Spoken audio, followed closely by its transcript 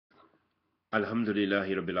Alhamdulillahi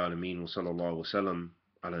Rabbil Alameen wa sallallahu wa sallam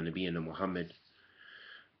ala nabiyyina Muhammad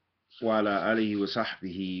wa ala alihi wa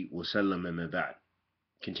sahbihi wa sallam amma ba'd.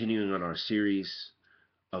 Continuing on our series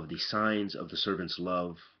of the signs of the servant's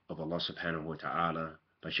love of Allah subhanahu wa ta'ala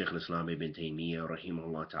by Shaykh al-Islam ibn Taymiyyah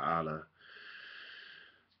rahimahullah ta'ala.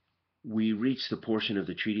 We reached the portion of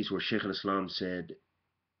the treatise where Shaykh al-Islam said,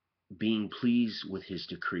 being pleased with his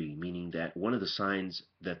decree, meaning that one of the signs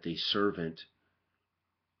that the servant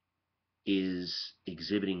is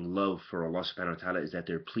exhibiting love for Allah subhanahu wa ta'ala is that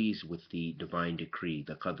they're pleased with the divine decree,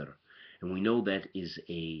 the Qadr. And we know that is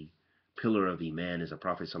a pillar of Iman, as the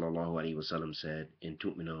Prophet sallallahu alaihi wasallam said, in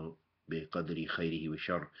tu'minu bi qadri khayrihi wa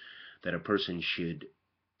shar, that a person should,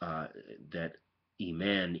 that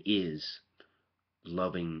Iman is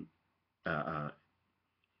loving,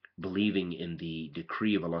 believing in the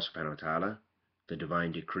decree of Allah subhanahu wa ta'ala, the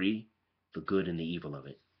divine decree, the good and the evil of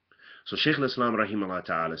it. So Shaykh al-Islam rahimahullah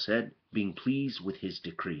ta'ala said, being pleased with his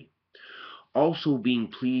decree. Also being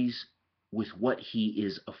pleased with what he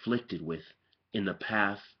is afflicted with in the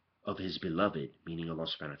path of his beloved, meaning Allah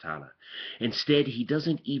subhanahu wa ta'ala. Instead, he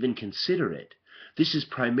doesn't even consider it. This is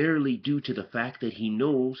primarily due to the fact that he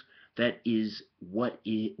knows that is what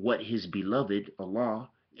his beloved, Allah,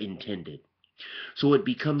 intended. So it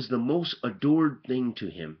becomes the most adored thing to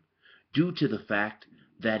him due to the fact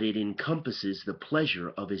that it encompasses the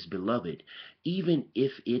pleasure of his beloved, even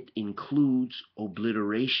if it includes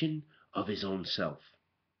obliteration of his own self.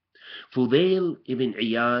 Fudail ibn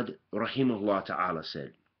Iyad rahimahullah ta'ala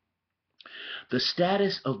said, the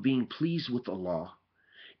status of being pleased with Allah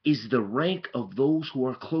is the rank of those who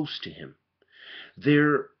are close to him,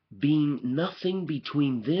 there being nothing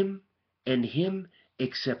between them and him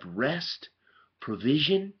except rest,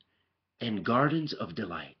 provision, and gardens of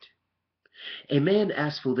delight. A man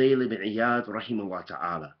asked Fudail ibn Iyad rahimahullah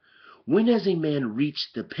ta'ala, when has a man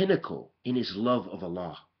reached the pinnacle in his love of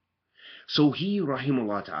Allah? So he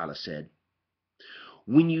rahimahullah ta'ala said,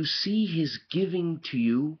 when you see his giving to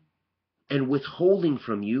you and withholding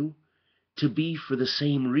from you to be for the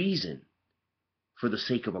same reason, for the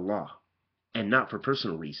sake of Allah, and not for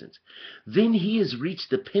personal reasons, then he has reached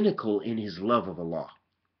the pinnacle in his love of Allah.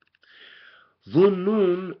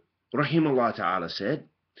 Dhunnun rahimahullah ta'ala said,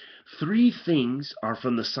 three things are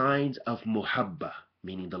from the signs of muhabba,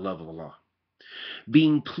 meaning the love of Allah.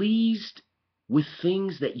 Being pleased with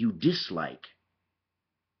things that you dislike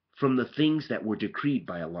from the things that were decreed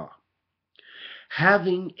by Allah.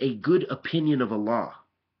 Having a good opinion of Allah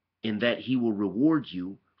in that He will reward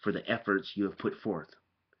you for the efforts you have put forth.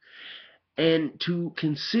 And to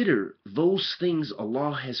consider those things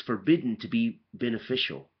Allah has forbidden to be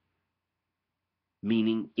beneficial,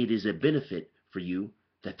 meaning it is a benefit for you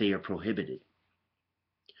that they are prohibited.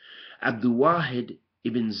 Abdul Wahid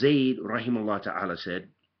ibn Zayd rahimahullah ta'ala said,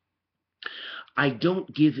 I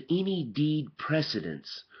don't give any deed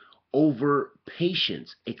precedence over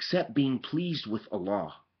patience except being pleased with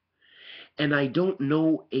Allah. And I don't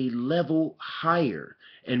know a level higher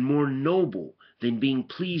and more noble than being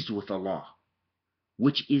pleased with Allah,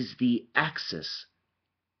 which is the axis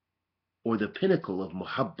or the pinnacle of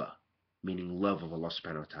muhabba, meaning love of Allah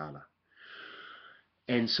subhanahu wa ta'ala.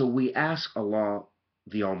 And so we ask Allah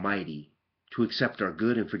the Almighty to accept our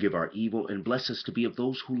good and forgive our evil and bless us to be of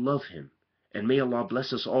those who love Him. And may Allah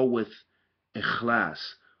bless us all with ikhlas,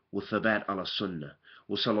 with thabat ala sunnah.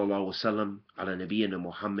 Wa sallallahu wa sallam ala nabiyyina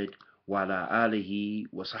Muhammad wa ala alihi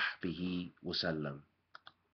wa sahbihi wa sallam.